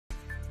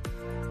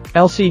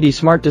LCD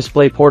Smart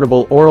Display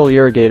Portable Oral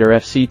Irrigator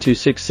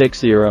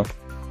FC2660.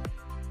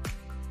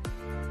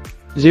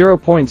 0.6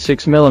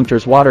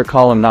 mm water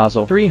column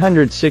nozzle,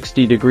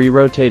 360 degree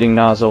rotating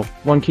nozzle,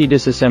 1 key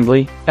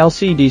disassembly,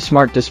 LCD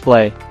Smart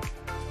Display.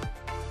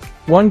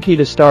 1 key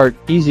to start,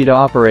 easy to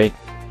operate,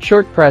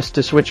 short press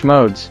to switch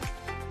modes.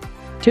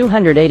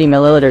 280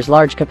 ml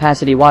large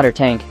capacity water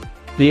tank.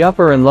 The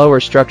upper and lower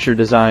structure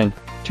design.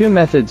 2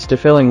 methods to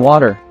filling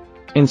water.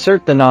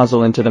 Insert the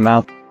nozzle into the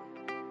mouth.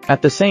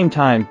 At the same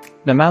time,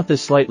 the mouth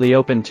is slightly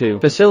open to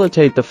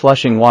facilitate the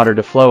flushing water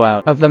to flow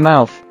out of the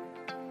mouth.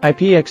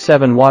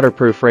 IPX7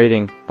 waterproof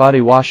rating, body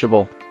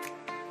washable.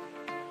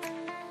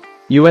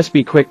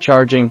 USB quick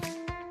charging,